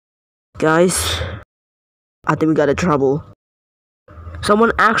Guys, I think we got in trouble.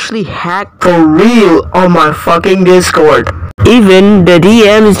 Someone actually hacked for real on my fucking Discord. Even the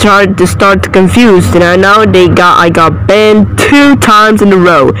DMs started to confused, and I got banned 2 times in a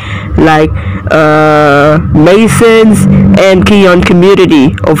row. Like Masons and Keon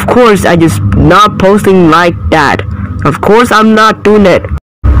community. Of course, I just not posting like that. Of course, I'm not doing it.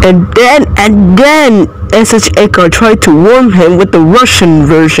 And then SH Echo tried to warn him with the Russian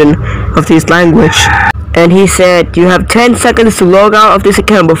version of this language. And he said, you have 10 seconds to log out of this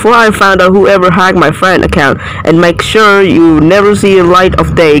account before I found out whoever hacked my friend account, and make sure you never see the light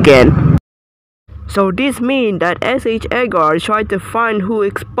of day again. So this means that SH Edgar tried to find who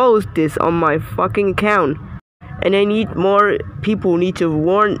exposed this on my fucking account. And I need more people need to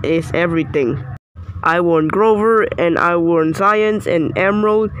warn is everything. I warned Grover, and I warned Science and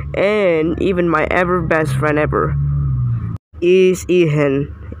Emerald, and even my ever best friend ever is Ethan,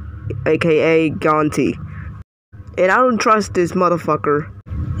 aka Gonti. And I don't trust this motherfucker.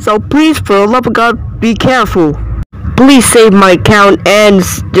 So please, for the love of God, be careful. Please save my account and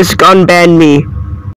just unban me.